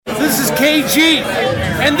KG,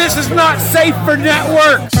 and this is not safe for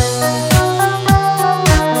networks.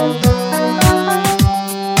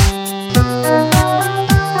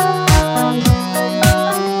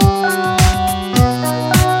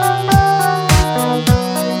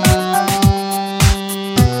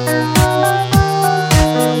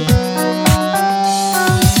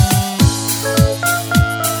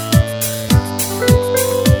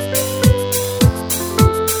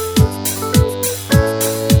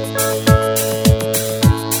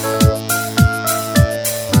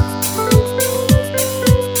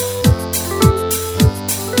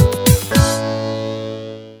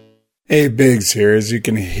 Hey, Biggs here. As you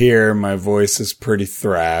can hear, my voice is pretty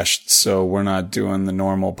thrashed, so we're not doing the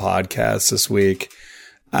normal podcast this week.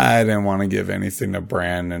 I didn't want to give anything to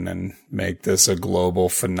Brandon and make this a global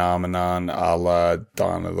phenomenon a la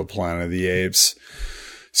Dawn of the Planet of the Apes.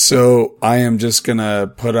 So I am just going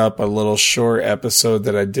to put up a little short episode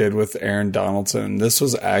that I did with Aaron Donaldson. This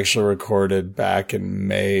was actually recorded back in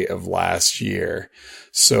May of last year.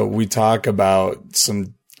 So we talk about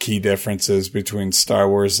some key differences between Star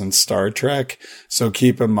Wars and Star Trek. So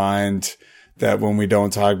keep in mind that when we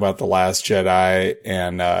don't talk about The Last Jedi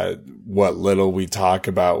and what little we talk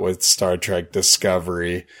about with Star Trek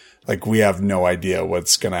Discovery, like we have no idea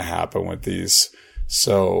what's going to happen with these.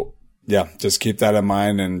 So yeah, just keep that in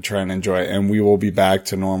mind and try and enjoy it. And we will be back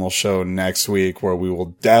to normal show next week where we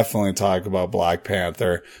will definitely talk about Black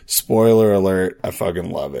Panther. Spoiler alert, I fucking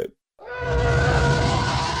love it.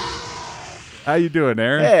 How you doing,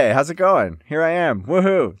 Aaron? Hey, how's it going? Here I am.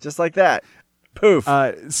 Woohoo. Just like that. Poof.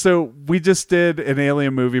 So we just did an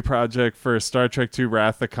alien movie project for Star Trek II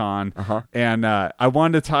Wrath of Khan. And I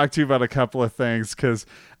wanted to talk to you about a couple of things because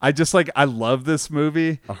I love this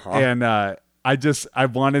movie. And I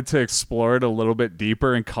wanted to explore it a little bit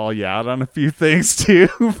deeper and call you out on a few things too.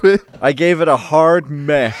 I gave it a hard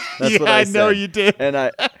meh. That's what I said. know you did.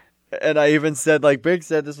 And I even said, like Big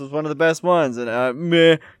said, this was one of the best ones. And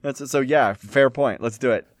meh. So yeah, fair point. Let's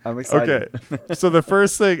do it. I'm excited. Okay. So the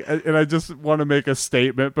first thing, and I just want to make a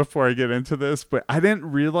statement before I get into this, but I didn't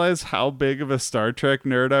realize how big of a Star Trek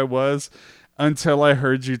nerd I was until I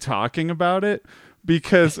heard you talking about it.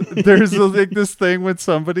 Because there's like this thing when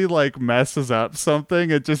somebody like messes up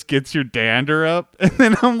something, it just gets your dander up, and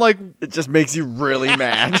then I'm like, it just makes you really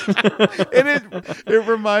mad. And it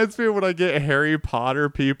reminds me of when I get Harry Potter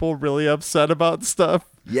people really upset about stuff.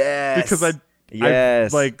 Yes, because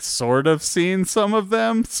I've like sort of seen some of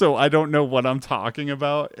them, so I don't know what I'm talking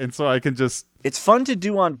about, and so I can just. It's fun to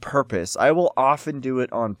do on purpose. I will often do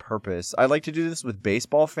it on purpose. I like to do this with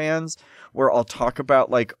baseball fans where I'll talk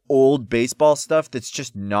about like old baseball stuff that's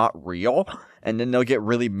just not real. And then they'll get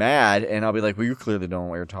really mad and I'll be like, well, you clearly don't know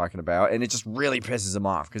what you're talking about. And it just really pisses them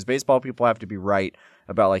off because baseball people have to be right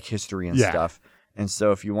about like history and stuff. And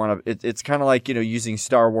so if you want to, it's kind of like, using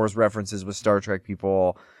Star Wars references with Star Trek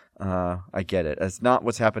people. I get it. That's not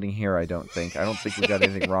what's happening here, I don't think. I don't think we got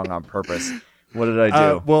anything wrong on purpose. What did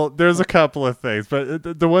I do? Well, there's a couple of things,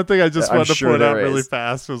 but the one thing I just wanted to point out really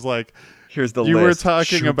fast was like, here's the you list. were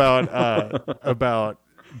talking about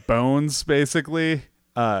Bones, basically,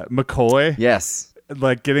 McCoy. Yes.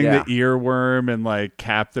 Like getting the earworm and like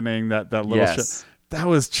captaining that little ship. That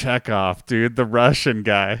was Chekhov, dude, the Russian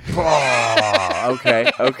guy.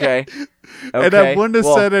 Okay. And I wouldn't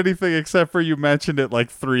have said anything except for you mentioned it like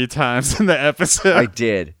 3 times in the episode. I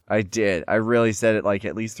did. I really said it like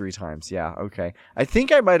at least 3 times. Yeah, okay. I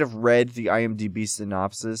think I might have read the IMDb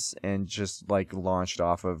synopsis and just like launched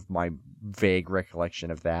off of my vague recollection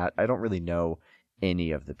of that. I don't really know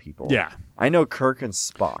any of the people. Yeah. I know Kirk and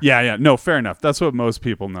Spock. Yeah. No, fair enough. That's what most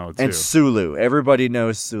people know, too. And Sulu. Everybody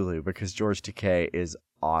knows Sulu because George Takei is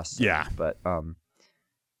awesome. Yeah. But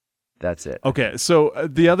that's it. Okay, so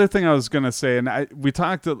the other thing I was going to say, and we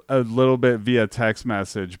talked a little bit via text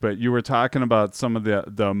message, but you were talking about some of the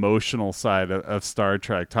emotional side of Star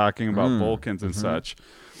Trek, talking about Vulcans and such.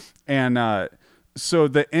 And so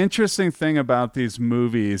the interesting thing about these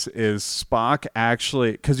movies is Spock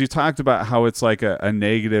actually, because you talked about how it's like a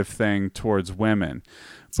negative thing towards women.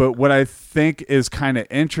 But what I think is kind of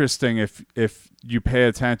interesting, if you pay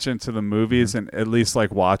attention to the movies and at least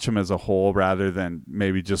like watch them as a whole rather than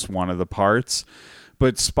maybe just one of the parts,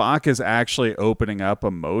 but Spock is actually opening up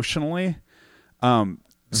emotionally.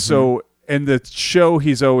 So in the show,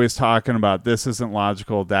 he's always talking about this isn't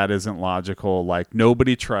logical, that isn't logical. Like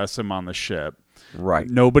nobody trusts him on the ship. Right.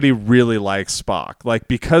 Nobody really likes Spock. Like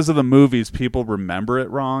because of the movies, people remember it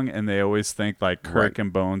wrong and they always think like Kirk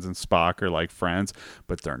and Bones and Spock are like friends,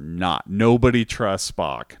 but they're not. Nobody trusts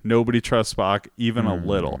Spock. Nobody trusts Spock even a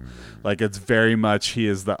little. Like it's very much he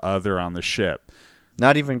is the other on the ship.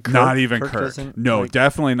 Not even Kirk? Not even Kirk Kirk. doesn't, No, like-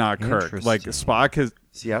 definitely not Kirk. Like Interesting. Spock has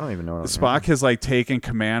See, I don't even know what I'm Spock has like taken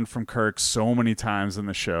command from Kirk so many times in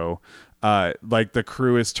the show. Like the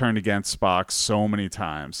crew is turned against Spock so many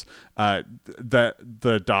times.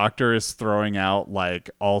 The Doctor is throwing out like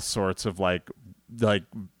all sorts of like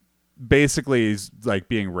basically he's like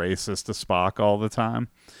being racist to Spock all the time.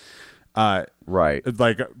 Right.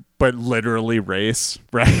 Like, but literally race,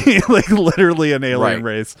 right? Like literally an alien Right.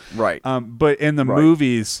 race. Right. But in the Right.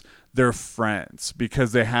 movies, they're friends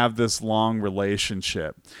because they have this long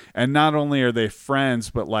relationship. And not only are they friends,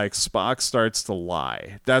 but like Spock starts to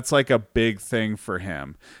lie. That's like a big thing for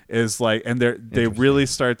him is like, and they really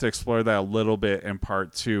start to explore that a little bit in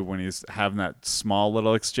part 2 when he's having that small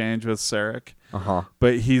little exchange with Sarek. Uh-huh.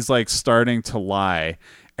 But he's like starting to lie.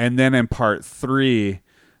 And then in part 3,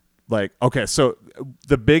 like, okay, so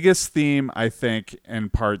the biggest theme I think in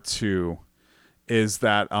part 2 is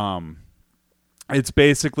that it's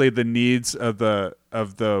basically the needs of the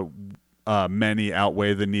many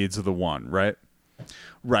outweigh the needs of the one, right?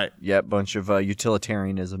 Right. Yeah, bunch of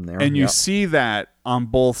utilitarianism there. And you Yep. see that on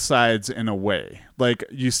both sides in a way. Like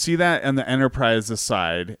you see that on the Enterprise's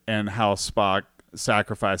side and how Spock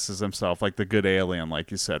sacrifices himself, like the good alien,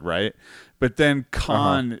 like you said, right? But then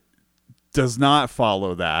Khan does not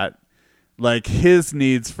follow that. Like his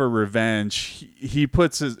needs for revenge, he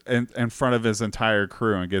puts his in front of his entire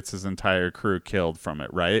crew and gets his entire crew killed from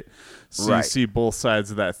it, right? So you Right. see both sides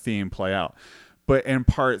of that theme play out. But in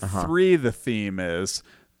part 3, the theme is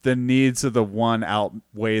the needs of the one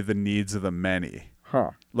outweigh the needs of the many.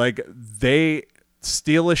 Huh. Like they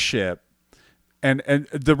steal a ship. And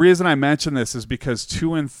the reason I mention this is because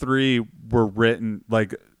 2 and 3 were written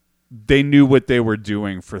like they knew what they were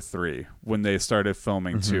doing for 3 when they started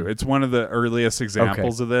filming 2. It's one of the earliest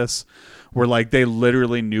examples of this where like they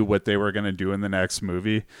literally knew what they were going to do in the next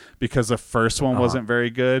movie because the first one wasn't very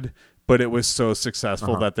good, but it was so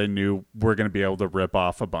successful that they knew we're going to be able to rip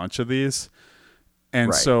off a bunch of these.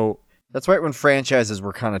 And Right. so That's right when franchises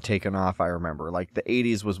were kind of taken off, I remember. Like, the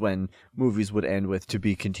 80s was when movies would end with "to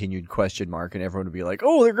be continued?" and everyone would be like,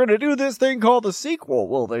 oh, they're going to do this thing called a sequel.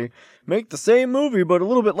 Well, they make the same movie, but a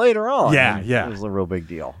little bit later on. Yeah, And yeah. It was a real big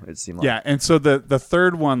deal, it seemed like. yeah, and so the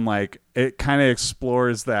third one, like, it kind of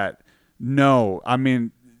explores that, no, I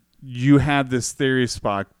mean, you had this theory,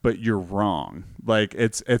 Spock, but you're wrong. Like,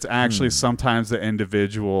 it's actually sometimes the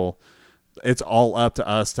individual, it's all up to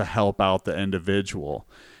us to help out the individual.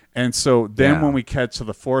 And so then when we catch to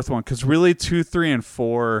the fourth one, because really 2, 3, and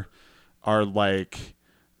 4 are like,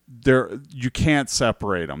 you can't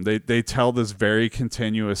separate them. They tell this very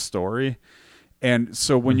continuous story. And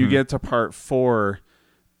so when you get to part 4,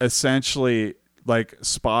 essentially, like,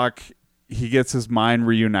 Spock, he gets his mind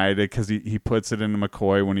reunited because he puts it into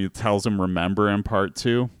McCoy when he tells him remember in part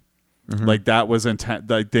 2. Like, that was intent.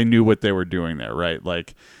 Like, they knew what they were doing there, right?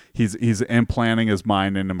 Like, he's implanting his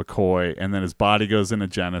mind into McCoy, and then his body goes into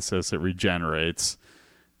Genesis. It regenerates,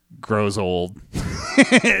 grows old.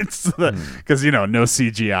 It's because no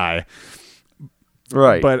CGI,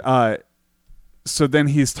 Right. but so then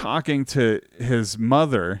he's talking to his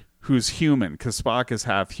mother, who's human, because Spock is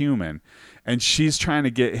half human, and she's trying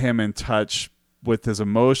to get him in touch with his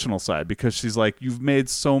emotional side because she's like, you've made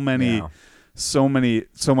so much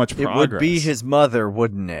progress. It would be his mother,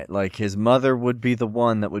 wouldn't it? Like, his mother would be the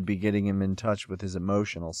one that would be getting him in touch with his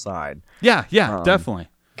emotional side. Yeah, definitely.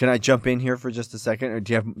 Can I jump in here for just a second? Or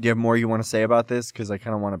do you have more you want to say about this? Because I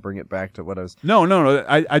kind of want to bring it back to what I was... No.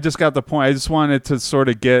 I just got the point. I just wanted to sort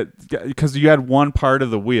of get... Because you had one part of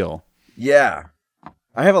the wheel. Yeah.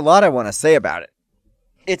 I have a lot I want to say about it.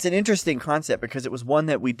 It's an interesting concept because it was one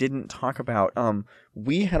that we didn't talk about.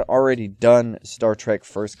 We had already done Star Trek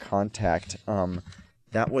First Contact.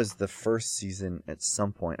 That was the first season at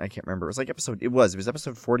some point. I can't remember. It was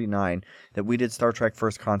episode 49 that we did Star Trek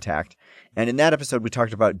First Contact. And in that episode, we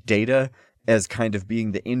talked about Data as kind of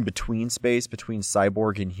being the in-between space between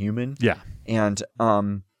cyborg and human. Yeah. And,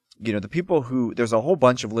 the people there's a whole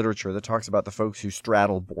bunch of literature that talks about the folks who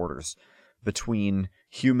straddle borders between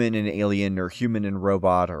human and alien, or human and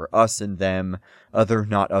robot, or us and them, other,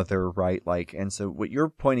 not other, right? Like, and so what you're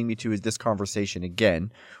pointing me to is this conversation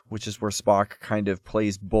again, which is where Spock kind of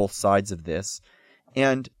plays both sides of this.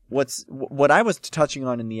 And what I was touching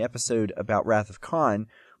on in the episode about Wrath of Khan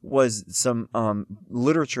was some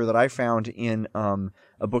literature that I found in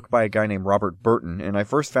a book by a guy named Robert Burton, and I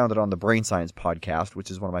first found it on the Brain Science podcast,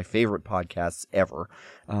 which is one of my favorite podcasts ever.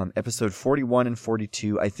 Episode 41 and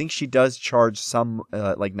 42. I think she does charge some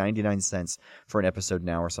like 99 cents for an episode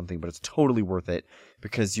now or something, but it's totally worth it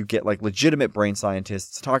because you get like legitimate brain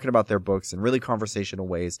scientists talking about their books in really conversational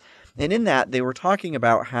ways. And in that, they were talking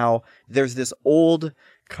about how there's this old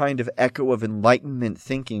kind of echo of Enlightenment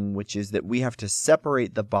thinking, which is that we have to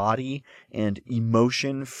separate the body and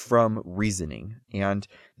emotion from reasoning. And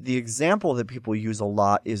the example that people use a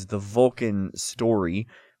lot is the Vulcan story,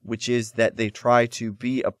 which is that they try to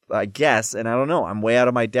be, I guess, and I don't know, I'm way out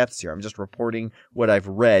of my depths here. I'm just reporting what I've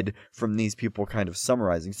read from these people kind of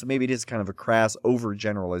summarizing. So maybe it is kind of a crass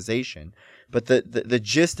overgeneralization. But the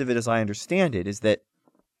gist of it, as I understand it, is that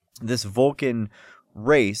this Vulcan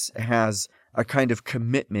race has a kind of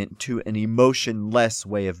commitment to an emotionless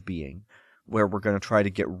way of being, where we're going to try to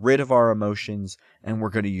get rid of our emotions and we're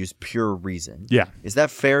going to use pure reason. Yeah. Is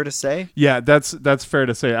that fair to say? Yeah, that's fair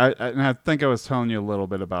to say. I think I was telling you a little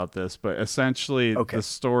bit about this, but essentially the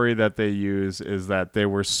story that they use is that they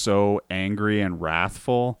were so angry and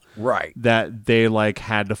wrathful, right, that they like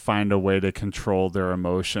had to find a way to control their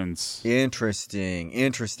emotions. Interesting.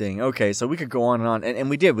 Okay, so we could go on and on, and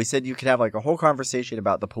we did. We said you could have like a whole conversation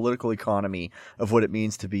about the political economy of what it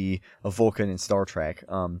means to be a Vulcan in Star Trek.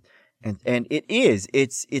 And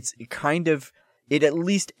it's kind of, it at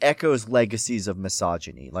least echoes legacies of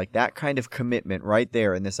misogyny, like that kind of commitment right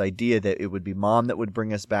there, and this idea that it would be mom that would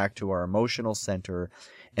bring us back to our emotional center,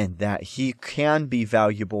 and that he can be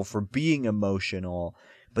valuable for being emotional,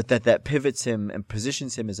 but that pivots him and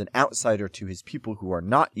positions him as an outsider to his people who are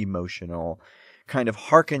not emotional, kind of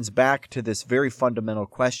harkens back to this very fundamental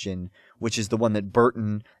question, which is the one that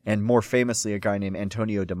Burton and more famously a guy named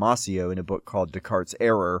Antonio Damasio in a book called Descartes'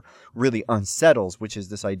 Error really unsettles, which is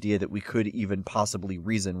this idea that we could even possibly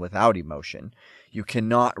reason without emotion. You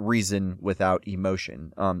cannot reason without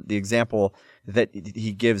emotion. The example that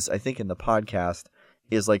he gives, I think in the podcast,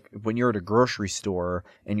 is like when you're at a grocery store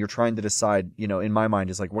and you're trying to decide, in my mind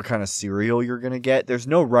is like what kind of cereal you're going to get. There's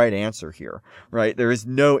no right answer here, right? There is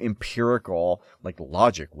no empirical, like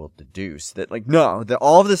logic will deduce that that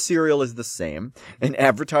all of the cereal is the same, and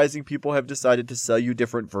advertising people have decided to sell you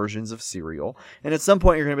different versions of cereal. And at some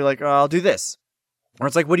point you're going to be like, oh, I'll do this. Or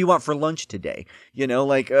it's like, what do you want for lunch today?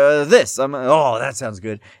 This. That sounds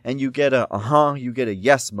good. And you get you get a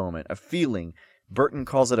yes moment, a feeling. Burton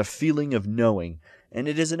calls it a feeling of knowing. And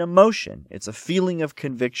it is an emotion. It's a feeling of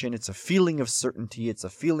conviction. It's a feeling of certainty. It's a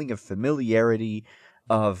feeling of familiarity,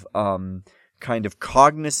 of kind of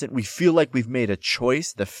cognizant. We feel like we've made a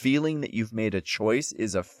choice. The feeling that you've made a choice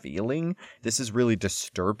is a feeling. This is really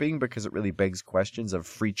disturbing because it really begs questions of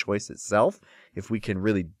free choice itself. If we can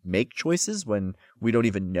really make choices when we don't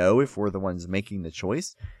even know if we're the ones making the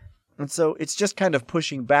choice. And so it's just kind of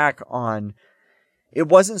pushing back on. It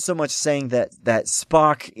wasn't so much saying that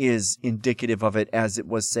Spock is indicative of it as it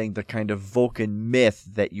was saying the kind of Vulcan myth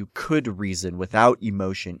that you could reason without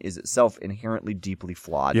emotion is itself inherently deeply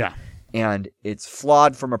flawed. Yeah. And it's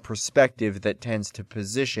flawed from a perspective that tends to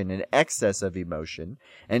position an excess of emotion.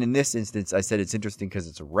 And in this instance, I said it's interesting because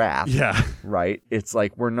it's wrath. Yeah. Right? It's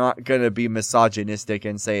like we're not going to be misogynistic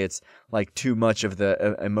and say it's like too much of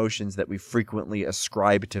the emotions that we frequently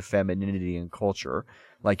ascribe to femininity in culture.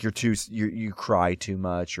 Like you cry too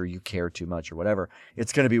much or you care too much or whatever.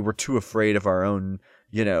 It's going to be we're too afraid of our own,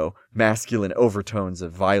 masculine overtones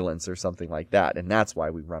of violence or something like that. And that's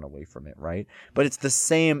why we run away from it, right? But it's the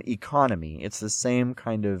same economy. It's the same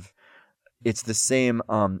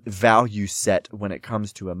value set when it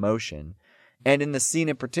comes to emotion. And in the scene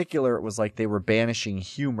in particular, it was like they were banishing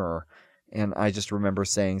humor. And I just remember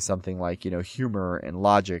saying something like, humor and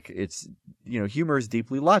logic, it's, humor is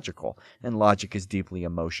deeply logical and logic is deeply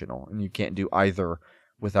emotional. And you can't do either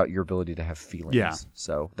without your ability to have feelings. Yeah.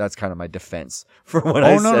 So that's kind of my defense for what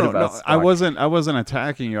I said about Spock. I wasn't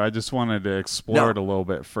attacking you. I just wanted to explore it a little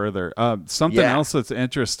bit further. Something else that's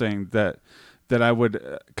interesting that I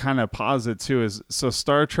would kind of posit too is, so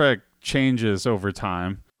Star Trek changes over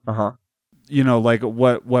time. Uh-huh. Like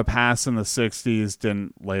what passed in the 60s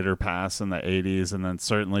didn't later pass in the 80s, and then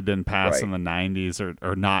certainly didn't pass in the 90s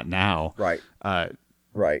or not now. Right.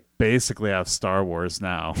 Right. Basically have Star Wars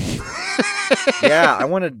now. Yeah,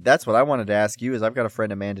 that's what I wanted to ask you is I've got a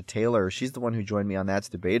friend, Amanda Taylor. She's the one who joined me on That's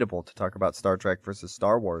Debatable to talk about Star Trek versus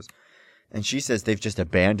Star Wars. And she says they've just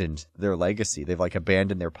abandoned their legacy. They've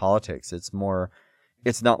abandoned their politics. It's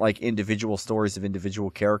not like individual stories of individual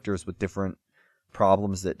characters with different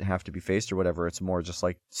problems that have to be faced or whatever. It's more just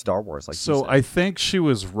like Star Wars. I think she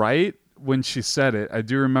was right when she said it, I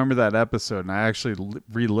do remember that episode, and I actually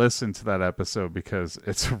re-listened to that episode because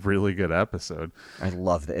it's a really good episode. I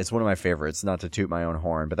love that. It's one of my favorites, not to toot my own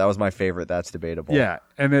horn, but that was my favorite. That's debatable. Yeah,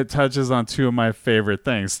 and it touches on two of my favorite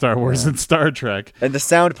things, Star Wars and Star Trek. And the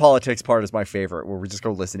sound politics part is my favorite, where we just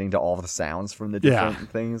go listening to all of the sounds from the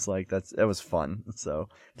different things. Like that was fun. So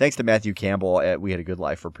thanks to Matthew Campbell at We Had a Good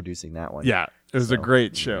Life for producing that one. Yeah, it was a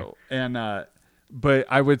great show. And but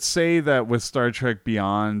I would say that with Star Trek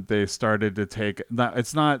Beyond, they started to take,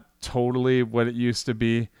 it's not totally what it used to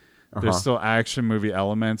be. There's still action movie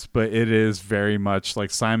elements, but it is very much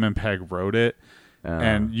like Simon Pegg wrote it.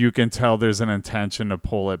 And you can tell there's an intention to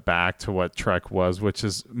pull it back to what Trek was, which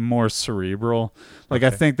is more cerebral. Like, I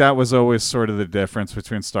think that was always sort of the difference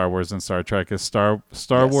between Star Wars and Star Trek is Star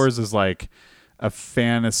Wars is like a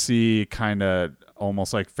fantasy kind of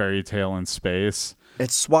almost like fairy tale in space.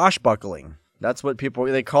 It's swashbuckling. That's what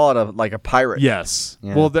they call it, like a pirate. Yes.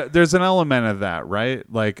 Yeah. Well, there's an element of that, right?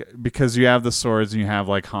 Like, because you have the swords and you have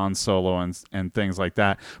like Han Solo and things like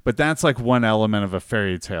that. But that's like one element of a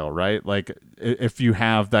fairy tale, right? Like, if you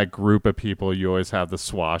have that group of people, you always have the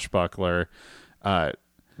swashbuckler.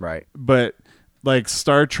 Right. But like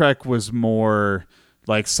Star Trek was more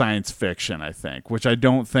like science fiction, I think, which I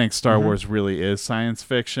don't think Star Wars really is science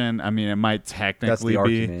fiction. I mean, it might technically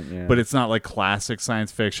be, but it's not like classic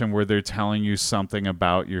science fiction where they're telling you something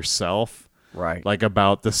about yourself, right? Like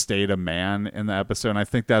about the state of man in the episode. And I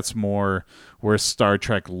think that's more where Star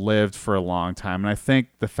Trek lived for a long time. And I think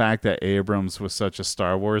the fact that Abrams was such a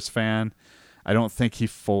Star Wars fan, I don't think he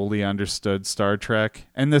fully understood Star Trek.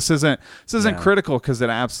 And this isn't critical because it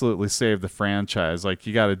absolutely saved the franchise. Like,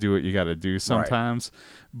 you got to do what you got to do sometimes. Right.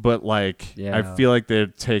 But like, I feel like they're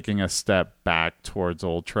taking a step back towards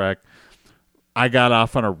old Trek. I got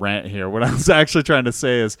off on a rant here. What I was actually trying to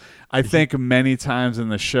say is I think many times in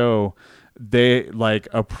the show, they like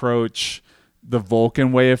approach the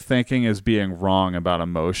Vulcan way of thinking as being wrong about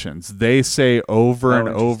emotions. They say over and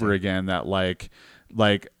over again that like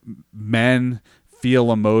men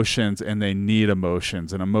feel emotions and they need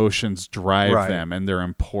emotions and emotions drive them and they're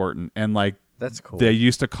important. And like, that's cool. They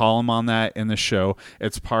used to call him on that in the show.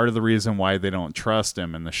 It's part of the reason why they don't trust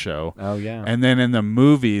him in the show. Oh yeah. And then in the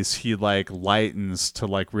movies, he like lightens to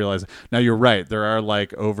like realize. Now you're right. There are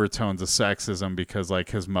like overtones of sexism because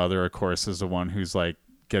like his mother, of course, is the one who's like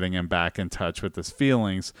getting him back in touch with his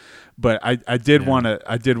feelings. But I did want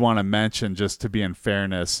to mention, just to be in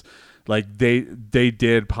fairness, like they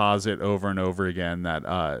did posit over and over again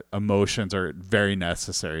that emotions are very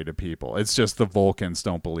necessary to people. It's just the Vulcans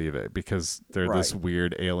don't believe it because they're this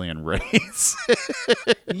weird alien race.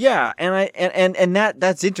 Yeah, and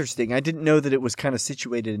that's interesting. I didn't know that it was kind of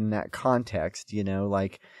situated in that context, you know,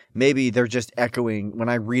 like maybe they're just echoing, when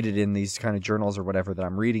I read it in these kind of journals or whatever that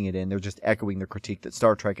I'm reading it in, they're just echoing the critique that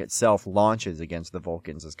Star Trek itself launches against the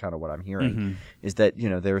Vulcans is kind of what I'm hearing, is that, you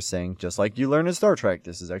know, they're saying, just like you learn in Star Trek,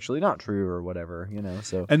 this is actually not true or whatever, you know,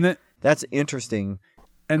 so that's interesting.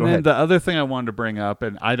 And then the other thing I wanted to bring up,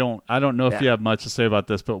 and I don't know if you have much to say about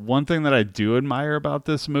this, but one thing that I do admire about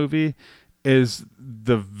this movie is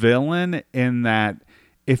the villain, in that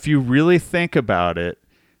if you really think about it,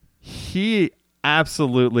 he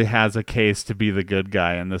absolutely has a case to be the good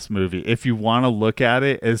guy in this movie. If you want to look at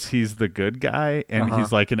it as he's the good guy and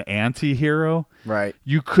he's like an anti-hero, right?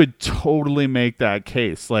 You could totally make that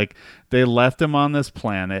case. Like, they left him on this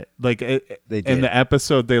planet. Like in the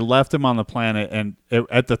episode, they left him on the planet, and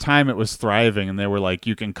at the time it was thriving, and they were like,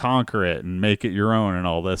 you can conquer it and make it your own and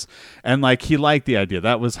all this. And like, he liked the idea.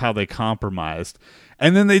 That was how they compromised.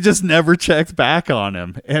 And then they just never checked back on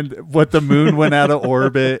him. And the moon went out of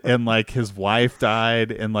orbit, and like his wife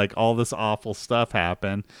died, and like all this awful stuff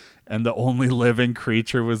happened. And the only living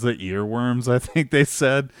creature was the earworms, I think they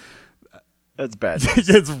said. That's bad news.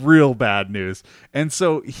 It's real bad news. And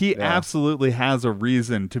so he absolutely has a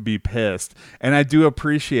reason to be pissed. And I do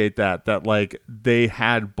appreciate that like they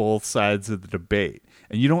had both sides of the debate.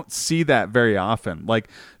 And you don't see that very often. Like,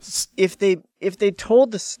 if they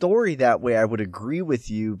told the story that way, I would agree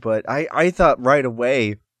with you. But I thought right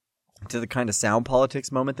away to the kind of sound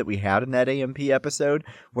politics moment that we had in that AMP episode,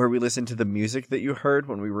 where we listened to the music that you heard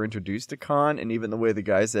when we were introduced to Khan, and even the way the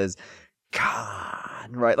guy says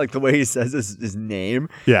Khan, right? Like the way he says his name.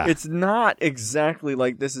 Yeah. It's not exactly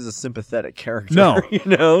like this is a sympathetic character. No. You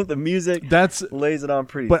know, the music lays it on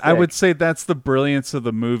pretty thick. I would say that's the brilliance of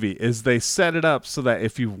the movie, is they set it up so that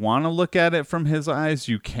if you want to look at it from his eyes,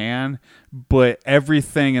 you can, but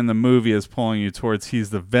everything in the movie is pulling you towards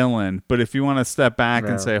he's the villain. But if you want to step back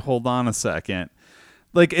and say, hold on a second,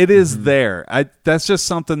 like, it is there. That's just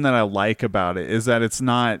something that I like about it, is that it's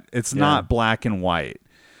not black and white.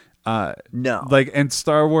 No. Like, and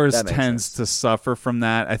Star Wars That makes tends sense. to suffer from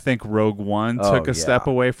that. I think Rogue One Oh, took a step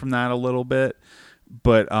yeah. away from that a little bit,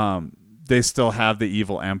 but they still have the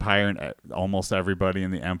evil Empire, and almost everybody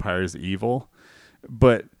in the Empire is evil.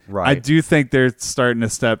 But I Right. do think they're starting to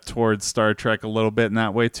step towards Star Trek a little bit in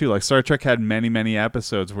that way too. Like Star Trek had many, many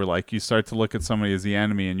episodes where like you start to look at somebody as the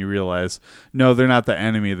enemy and you realize, no, they're not the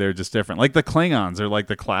enemy. They're just different. Like the Klingons are like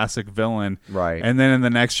the classic villain. Right. And then in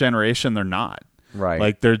the Next Generation, they're not. Right.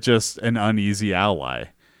 Like they're just an uneasy ally.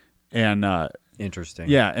 And Interesting.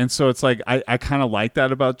 yeah. And so it's like, I kind of like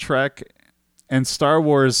that about Trek, and Star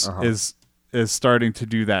Wars is starting to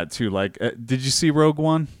do that too. Like, did you see Rogue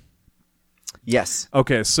One? Yes.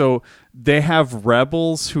 Okay, so they have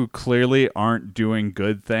rebels who clearly aren't doing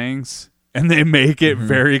good things, and they make it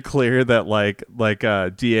very clear that like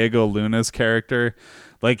Diego Luna's character,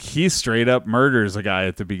 like he straight up murders a guy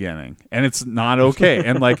at the beginning, and it's not okay.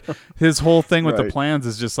 And like his whole thing with the Right. plans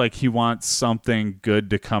is just like he wants something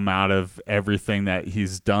good to come out of everything that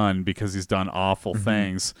he's done because he's done awful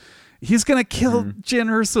things. He's gonna kill Jyn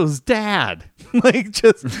Erso's dad. Like,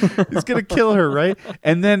 just he's gonna kill her, right?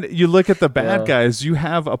 And then you look at the bad guys. You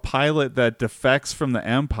have a pilot that defects from the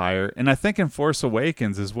Empire, and I think in Force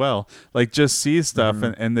Awakens as well. Like, just sees stuff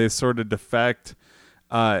and they sort of defect.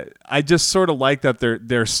 I just sort of like that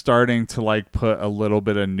they're starting to like put a little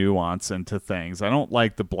bit of nuance into things. I don't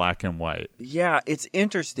like the black and white. Yeah, it's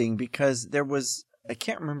interesting because I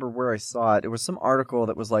can't remember where I saw it. It was some article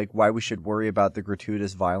that was like why we should worry about the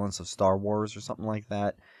gratuitous violence of Star Wars or something like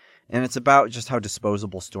that. And it's about just how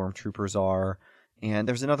disposable stormtroopers are. And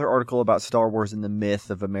there's another article about Star Wars and the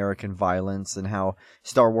myth of American violence and how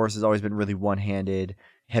Star Wars has always been really one-handed,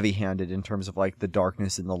 heavy-handed in terms of like the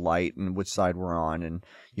darkness and the light and which side we're on. And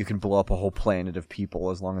you can blow up a whole planet of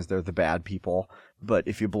people as long as they're the bad people. But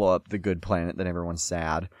if you blow up the good planet, then everyone's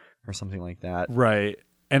sad or something like that. Right.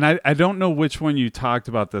 And I don't know which one you talked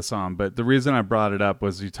about this on, but the reason I brought it up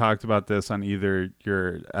was you talked about this on either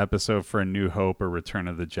your episode for A New Hope or Return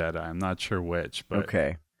of the Jedi. I'm not sure which, but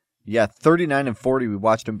Okay. Yeah, 39 and 40, we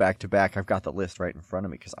watched them back to back. I've got the list right in front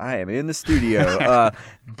of me because I am in the studio.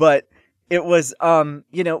 But it was, one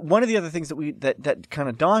of the other things that kind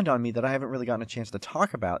of dawned on me that I haven't really gotten a chance to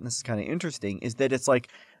talk about, and this is kind of interesting, is that it's like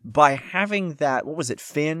by having that, what was it,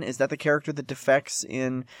 Finn? Is that the character that defects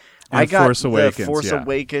in... I got Force Awakens, the Force yeah.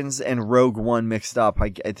 Awakens and Rogue One mixed up.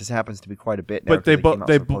 It just happens to be quite a bit now. but they 'cause both came out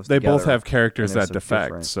so close they both together, have characters and they're that so defect.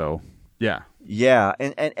 different. So yeah. Yeah,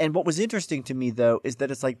 and what was interesting to me, though, is that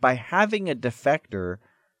it's like by having a defector,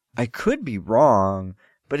 I could be wrong,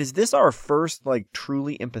 but is this our first, like,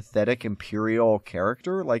 truly empathetic Imperial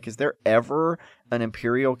character? Like, is there ever an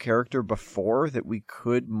Imperial character before that we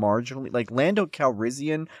could marginally... Like, Lando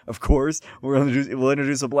Calrissian, of course, we'll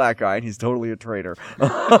introduce a black guy, and he's totally a traitor.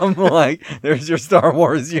 Like, there's your Star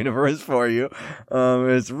Wars universe for you.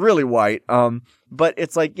 It's really white. But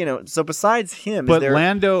it's like, so besides him... But is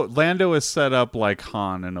there... Lando is set up like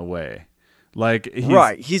Han in a way. Like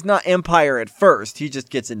He's not Empire at first. He just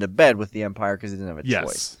gets into bed with the Empire because he doesn't have a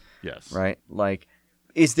choice. Yes. Right? Like,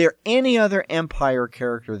 is there any other Empire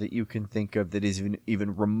character that you can think of that is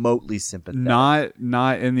even remotely sympathetic?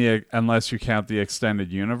 Not in the unless you count the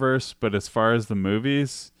extended universe, but as far as the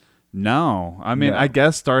movies, no. I mean, No. I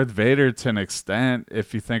guess Darth Vader to an extent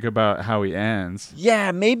if you think about how he ends.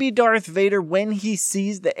 Yeah, maybe Darth Vader, when he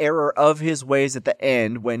sees the error of his ways at the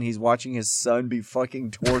end, when he's watching his son be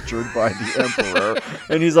fucking tortured by the Emperor,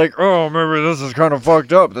 and he's like, oh, maybe this is kind of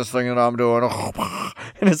fucked up, this thing that I'm doing.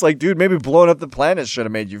 And it's like, dude, maybe blowing up the planet should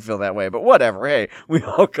have made you feel that way, but whatever. Hey, we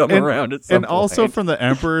all come around at some And point. also from the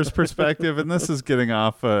Emperor's perspective, and this is getting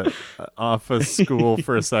off a school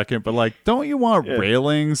for a second, but like, don't you want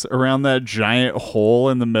railings around that giant hole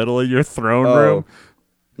in the middle of your throne room?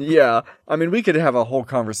 Yeah, I mean, we could have a whole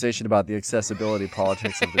conversation about the accessibility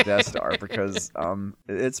politics of the Death Star because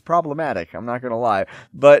it's problematic. I'm not going to lie,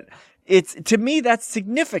 but to me that's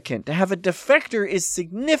significant. To have a defector is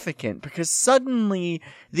significant because suddenly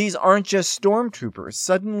these aren't just stormtroopers.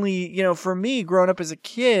 Suddenly, for me, growing up as a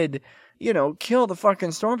kid, kill the fucking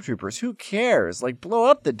stormtroopers. Who cares? Like, blow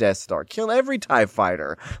up the Death Star. Kill every TIE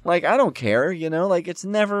fighter. Like, I don't care. Like, it's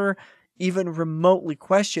never even remotely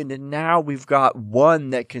questioned, and now we've got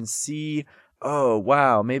one that can see, oh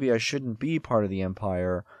wow, maybe I shouldn't be part of the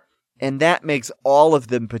Empire, and that makes all of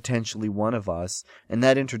them potentially one of us, and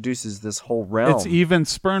that introduces this whole realm. It's even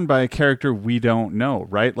spurned by a character we don't know,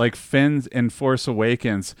 right? Like Finn in Force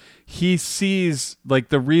Awakens, he sees, like,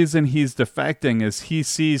 the reason he's defecting is he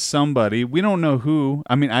sees somebody, we don't know who,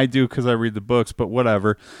 I mean I do because I read the books, but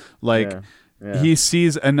whatever, like he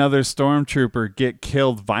sees another stormtrooper get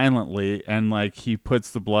killed violently, and like he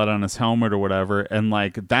puts the blood on his helmet or whatever, and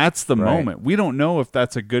like that's the moment. We don't know if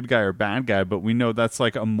that's a good guy or bad guy, but we know that's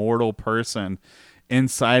like a mortal person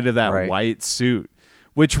inside of that white suit,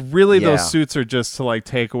 which really those suits are just to like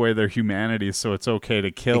take away their humanity, so it's okay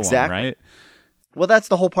to kill them, right? Well, that's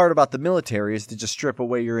the whole part about the military, is to just strip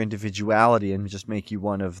away your individuality and just make you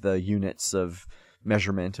one of the units of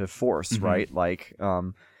measurement of force, right? Like,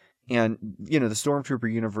 and you know, the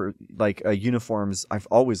stormtrooper uniforms, I've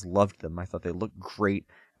always loved them. I thought they looked great.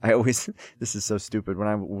 This is so stupid. When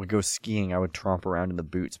I would go skiing, I would tromp around in the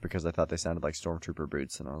boots because I thought they sounded like stormtrooper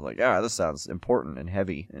boots, and I was like, this sounds important and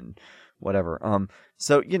heavy and whatever.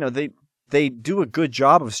 So you know, they do a good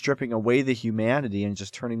job of stripping away the humanity and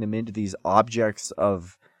just turning them into these objects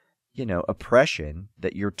of, you know, oppression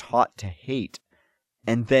that you're taught to hate.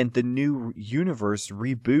 And then the new universe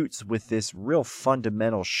reboots with this real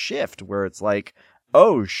fundamental shift where it's like,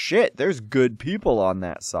 oh shit, there's good people on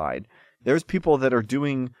that side. There's people that are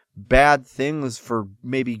doing bad things for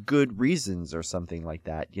maybe good reasons or something like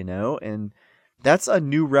that, you know? And that's a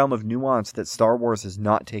new realm of nuance that Star Wars has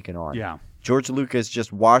not taken on. Yeah. George Lucas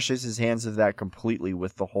just washes his hands of that completely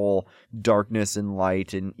with the whole darkness and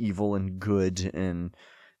light and evil and good. And,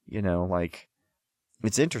 you know, like,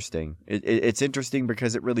 it's interesting. It's interesting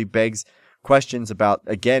because it really begs questions about,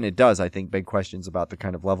 again, it does, I think, beg questions about the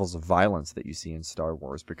kind of levels of violence that you see in Star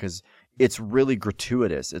Wars, because it's really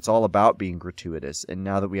gratuitous. It's all about being gratuitous. And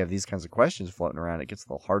now that we have these kinds of questions floating around, it gets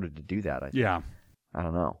a little harder to do that, I think. Yeah. I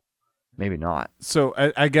don't know. Maybe not. So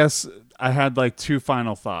I guess I had like two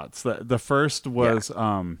final thoughts. The first was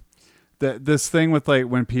this thing with like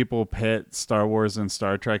when people pit Star Wars and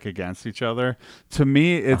Star Trek against each other. To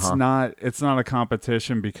me, it's not a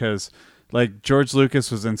competition, because like George Lucas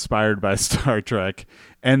was inspired by Star Trek,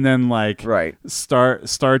 and then like Star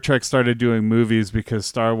Trek started doing movies because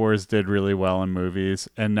Star Wars did really well in movies,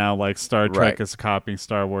 and now like Star Trek is copying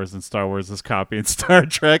Star Wars and Star Wars is copying Star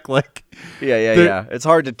Trek. Like it's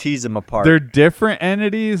hard to tease them apart. They're different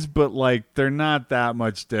entities, but like they're not that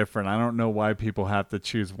much different. I don't know why people have to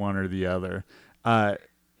choose one or the other.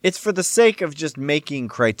 It's for the sake of just making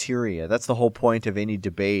criteria. That's the whole point of any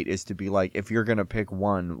debate, is to be like, if you're going to pick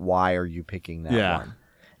one, why are you picking that one?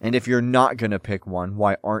 And if you're not going to pick one,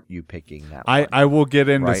 why aren't you picking that one? I will get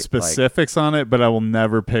into specifics on it, but I will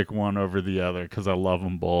never pick one over the other because I love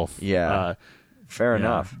them both. Yeah, fair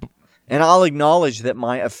enough. And I'll acknowledge that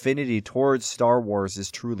my affinity towards Star Wars is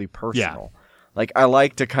truly personal. Yeah. Like, I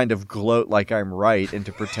like to kind of gloat like I'm right and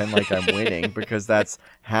to pretend like I'm winning, because that's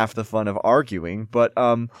half the fun of arguing. But,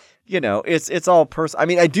 you know, it's all personal. I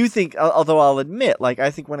mean, I do think, although I'll admit, like, I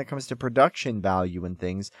think when it comes to production value and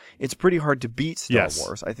things, it's pretty hard to beat Star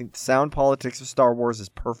Wars. I think the sound politics of Star Wars is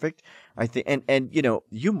perfect. I think, and you know,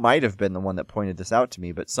 you might have been the one that pointed this out to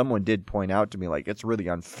me, but someone did point out to me, like, it's really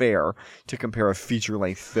unfair to compare a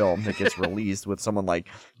feature-length film that gets released with someone like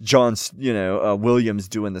John, Williams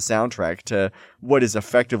doing the soundtrack to what is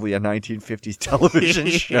effectively a 1950s television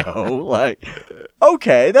show. Like,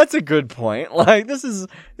 okay, that's a good point. Like,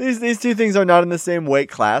 these two things are not in the same weight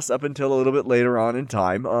class up until a little bit later on in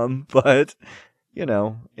time. But you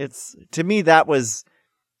know, it's, to me, that was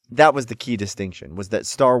the key distinction, was that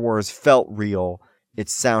Star Wars felt real. It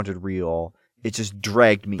sounded real. It just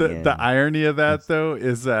dragged me in. The irony of that, though,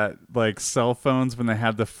 is that like cell phones, when they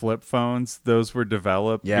had the flip phones, those were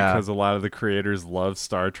developed because a lot of the creators loved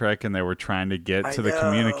Star Trek and they were trying to get to the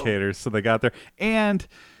communicators. So they got there. And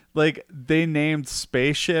like they named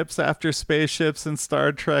spaceships after spaceships in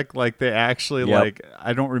Star Trek. Like they actually like,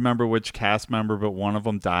 I don't remember which cast member, but one of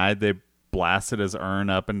them died. They blasted his urn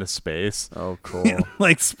up into space. Oh, cool.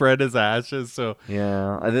 Like spread his ashes. So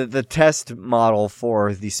the test model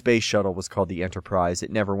for the space shuttle was called the Enterprise.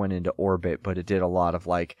 It never went into orbit, but it did a lot of,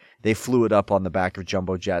 like, they flew it up on the back of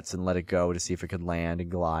jumbo jets and let it go to see if it could land and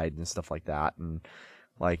glide and stuff like that. And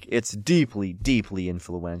like, it's deeply, deeply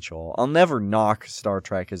influential. I'll never knock Star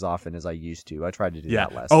Trek as often as I used to. I tried to do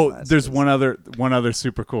that last. There's one other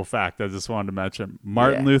super cool fact I just wanted to mention.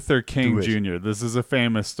 Martin Luther King Jr. This is a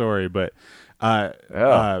famous story, but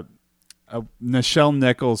Nichelle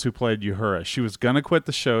Nichols, who played Uhura, she was gonna quit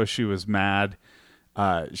the show. She was mad.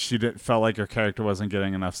 She felt like her character wasn't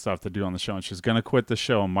getting enough stuff to do on the show, and she was gonna quit the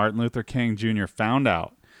show. And Martin Luther King Jr. found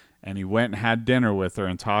out. And he went and had dinner with her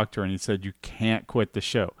and talked to her, and he said, "You can't quit the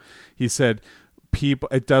show." He said, "People,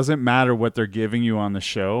 it doesn't matter what they're giving you on the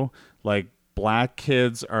show. Like, black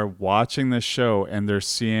kids are watching this show and they're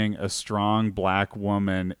seeing a strong black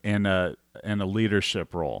woman in a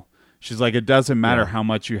leadership role. She's like, it doesn't matter Yeah. how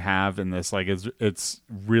much you have in this. Like, it's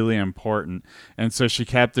really important. And so she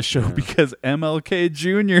kept the show because MLK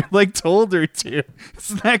Jr. like told her to.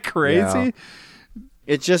 Isn't that crazy? Yeah.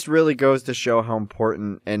 It just really goes to show how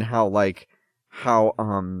important and how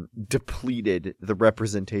depleted the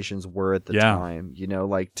representations were at the time. You know,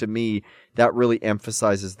 like, to me, that really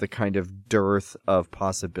emphasizes the kind of dearth of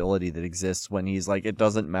possibility that exists when he's like, it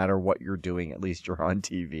doesn't matter what you're doing, at least you're on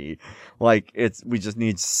TV. Like, we just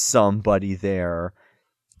need somebody there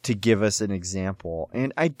to give us an example.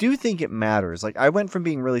 And I do think it matters. Like, I went from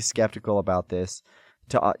being really skeptical about this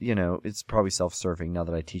to, it's probably self-serving now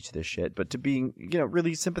that I teach this shit, but to being,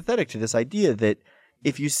 really sympathetic to this idea that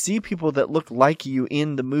if you see people that look like you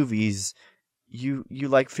in the movies, you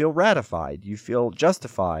like feel ratified, you feel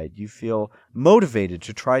justified, you feel motivated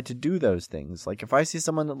to try to do those things. Like, if I see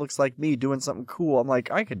someone that looks like me doing something cool, I'm like,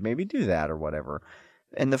 I could maybe do that or whatever.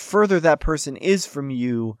 And the further that person is from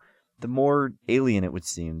you, the more alien it would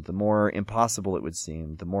seem, the more impossible it would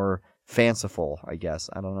seem, the more fanciful, I guess.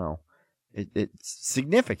 I don't know. It's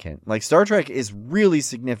significant. Like, Star Trek is really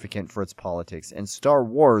significant for its politics, and Star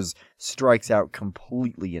Wars strikes out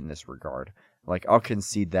completely in this regard. Like, I'll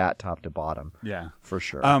concede that top to bottom. Yeah. For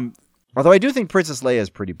sure. Although I do think Princess Leia is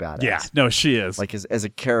pretty badass. Yeah, no, she is. Like, as a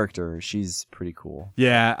character, she's pretty cool.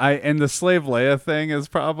 Yeah, and the Slave Leia thing is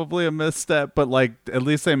probably a misstep, but like at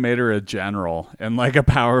least they made her a general and like a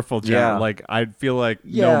powerful general. Yeah. Like, I feel like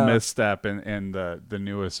no misstep in the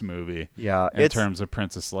newest movie. Yeah, in terms of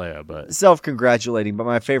Princess Leia, but self-congratulating. But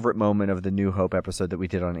my favorite moment of the New Hope episode that we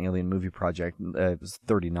did on Alien Movie Project, it was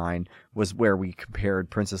 39, was where we compared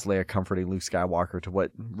Princess Leia comforting Luke Skywalker to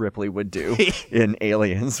what Ripley would do in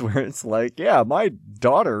Aliens, where it's like, yeah, my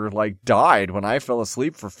daughter like died when I fell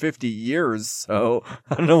asleep for 50 years, so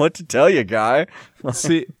I don't know what to tell you, guy.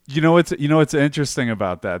 See, what's interesting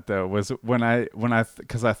about that though was when I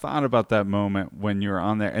because I thought about that moment when you were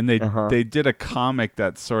on there, and they did a comic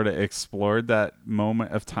that sort of explored that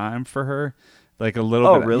moment of time for her, like a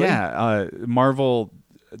little bit. Really? Yeah, Marvel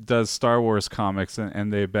does Star Wars comics,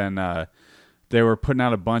 and they've been they were putting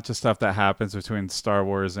out a bunch of stuff that happens between Star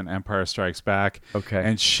Wars and Empire Strikes Back. Okay.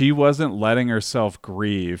 And she wasn't letting herself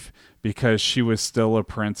grieve because she was still a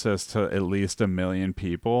princess to at least 1 million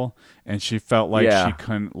people. And she felt like she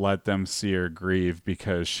couldn't let them see her grieve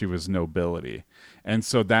because she was nobility. And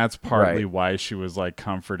so that's partly why she was like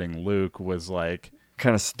comforting Luke, was like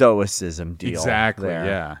kind of stoicism deal. Exactly. there.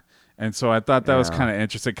 Yeah. And so I thought that was kind of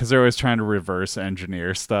interesting because they're always trying to reverse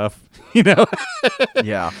engineer stuff, you know?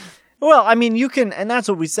 Yeah. Well, I mean, you can, and that's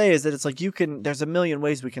what we say, is that it's like there's a million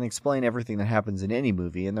ways we can explain everything that happens in any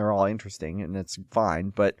movie, and they're all interesting, and it's fine,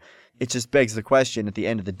 but it just begs the question at the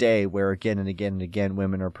end of the day, where again and again and again,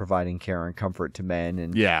 women are providing care and comfort to men,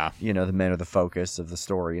 and, the men are the focus of the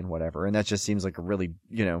story and whatever, and that just seems like a really,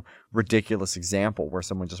 ridiculous example where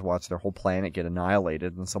someone just watched their whole planet get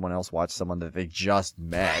annihilated, and someone else watched someone that they just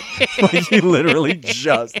met. Like, he literally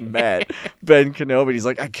just met Ben Kenobi. He's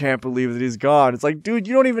like, I can't believe that he's gone. It's like, dude,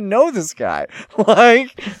 you don't even know this guy.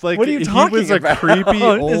 Like what are you talking about? He was a creepy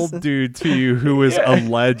old dude to you who was a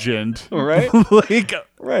legend. Right?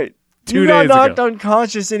 Right. 2 you days got knocked ago.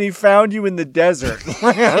 unconscious and he found you in the desert.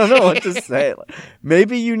 Like, I don't know what to say. Like,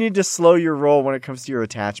 maybe you need to slow your roll when it comes to your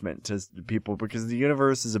attachment to people, because the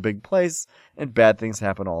universe is a big place and bad things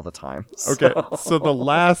happen all the time. Okay, so the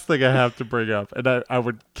last thing I have to bring up, and I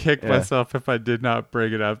would kick myself if I did not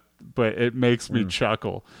bring it up, but it makes me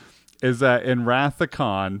chuckle, is that in Wrath of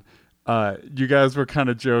Khan, you guys were kind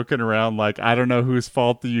of joking around like, I don't know whose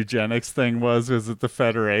fault the eugenics thing was. Was it the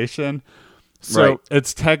Federation? So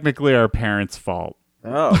it's technically our parents' fault.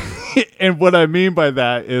 Oh. And what I mean by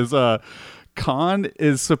that is Khan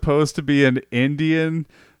is supposed to be an Indian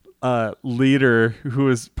leader who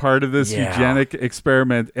is part of this eugenic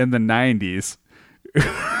experiment in the 90s.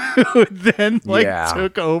 Who then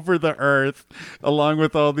took over the earth along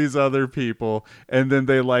with all these other people, and then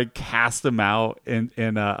they like cast him out in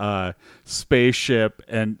a spaceship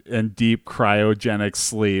and deep cryogenic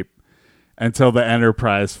sleep until the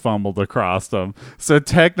Enterprise fumbled across them. So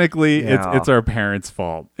technically it's our parents'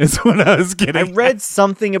 fault. Is what I was getting. I read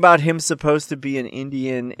something about him supposed to be an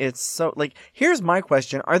Indian. It's so like, here's my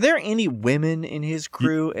question. Are there any women in his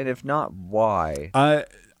crew? And if not, why?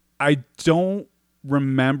 I don't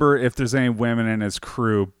remember if there's any women in his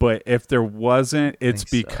crew, but if there wasn't, it's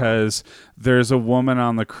because there's a woman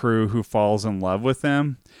on the crew who falls in love with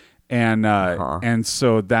him. And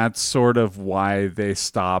so that's sort of why they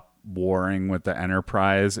stop warring with the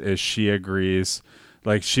Enterprise, is she agrees,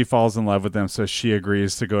 like she falls in love with him, so she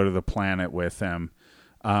agrees to go to the planet with him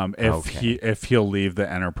if he'll leave the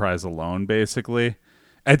Enterprise alone, basically.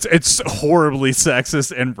 It's horribly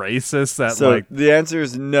sexist and racist that So like the answer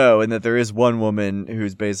is no, and that there is one woman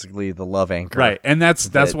who's basically the love anchor. right, and that's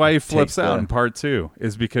why he flips takes out the- in part 2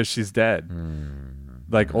 is because she's dead.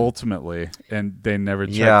 Like ultimately, and they never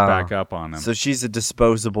checked Yeah. back up on him. So she's a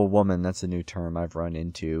disposable woman. That's a new term I've run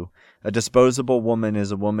into. A disposable woman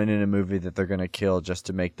is a woman in a movie that they're going to kill just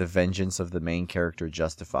to make the vengeance of the main character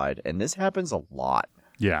justified. And this happens a lot.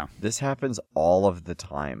 yeah. This happens all of the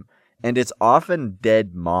time. And it's often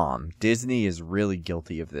dead mom. Disney is really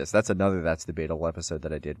guilty of this. That's another That's Debatable episode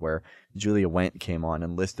that I did where Julia Went came on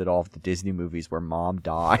and listed all of the Disney movies where mom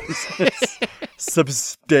dies. It's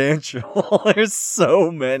substantial. There's so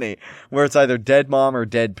many where it's either dead mom or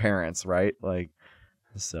dead parents, right? Like,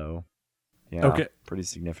 so, yeah, Okay. pretty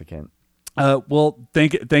significant. Well,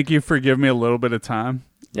 thank you for giving me a little bit of time.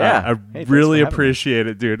 Yeah. I Hey, thanks really for having me. appreciate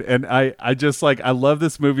it, dude. And I just like, I love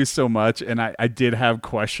this movie so much. And I did have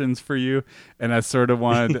questions for you, and I sort of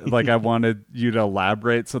wanted, I wanted you to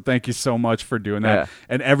elaborate. So thank you so much for doing that. Yeah.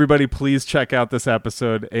 And everybody, please check out this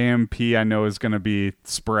episode. AMP, I know, is going to be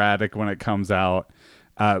sporadic when it comes out.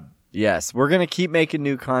 Yes, we're going to keep making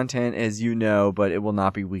new content, as you know, but it will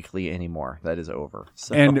not be weekly anymore. That is over.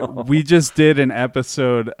 So. And we just did an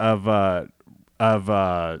episode of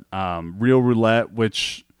Real Roulette,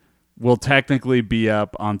 which will technically be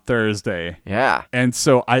up on Thursday. yeah. And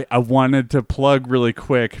so I wanted to plug really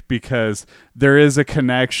quick because there is a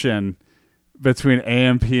connection between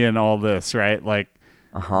AMP and all this, right? Like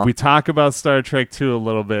we talk about Star Trek 2 a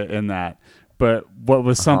little bit in that, but what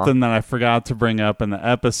was something that I forgot to bring up in the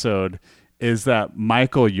episode is that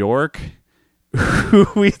Michael York, who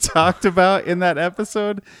we talked about in that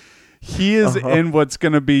episode, he is in what's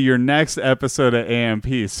going to be your next episode of AMP,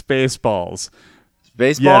 Spaceballs.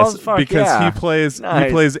 Baseballs? Yes, Fuck because yeah. he plays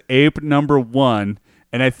Nice. ape number 1,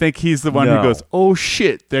 and I think he's the one who No. goes, "Oh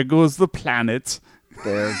shit, there goes the planet."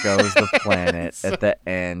 There goes the planet at the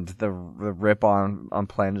end. The rip on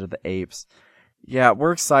Planet of the Apes. Yeah,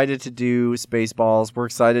 we're excited to do Spaceballs. We're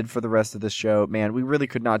excited for the rest of the show. Man, we really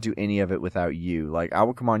could not do any of it without you. Like, I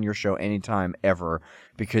will come on your show anytime, ever,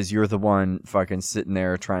 because you're the one fucking sitting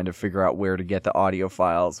there trying to figure out where to get the audio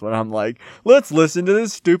files when I'm like, let's listen to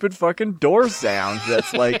this stupid fucking door sound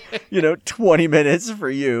that's like, 20 minutes for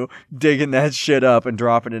you digging that shit up and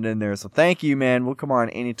dropping it in there. So thank you, man. We'll come on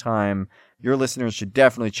anytime. Your listeners should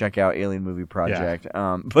definitely check out Alien Movie Project,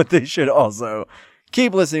 but they should also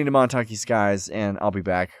keep listening to Montucky Skies, and I'll be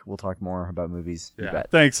back. We'll talk more about movies. You bet.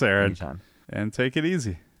 Thanks, Aaron. Anytime. And take it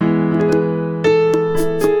easy.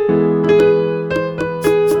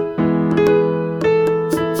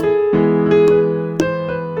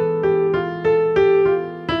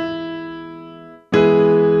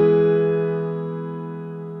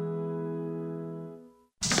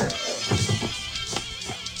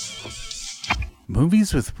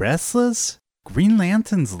 Movies with wrestlers? Green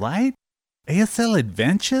Lantern's Light? ASL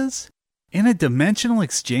Adventures? Interdimensional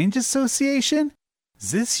Exchange Association?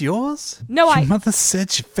 Is this yours? No, Your mother said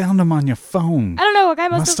she found them on your phone. I don't know. A guy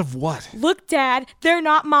Must have what? Look, Dad, they're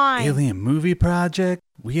not mine. Alien Movie Project?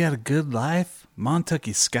 We Had a Good Life?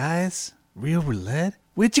 Montucky Skies? Real Roulette?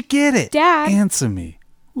 Where'd you get it? Dad. Answer me.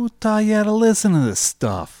 Who taught you how to listen to this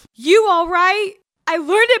stuff? You all right? I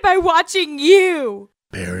learned it by watching you.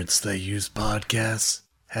 Parents that use podcasts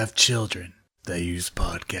have children that use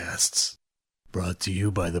podcasts. Brought to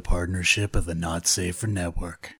you by the partnership of the Not Safer Network.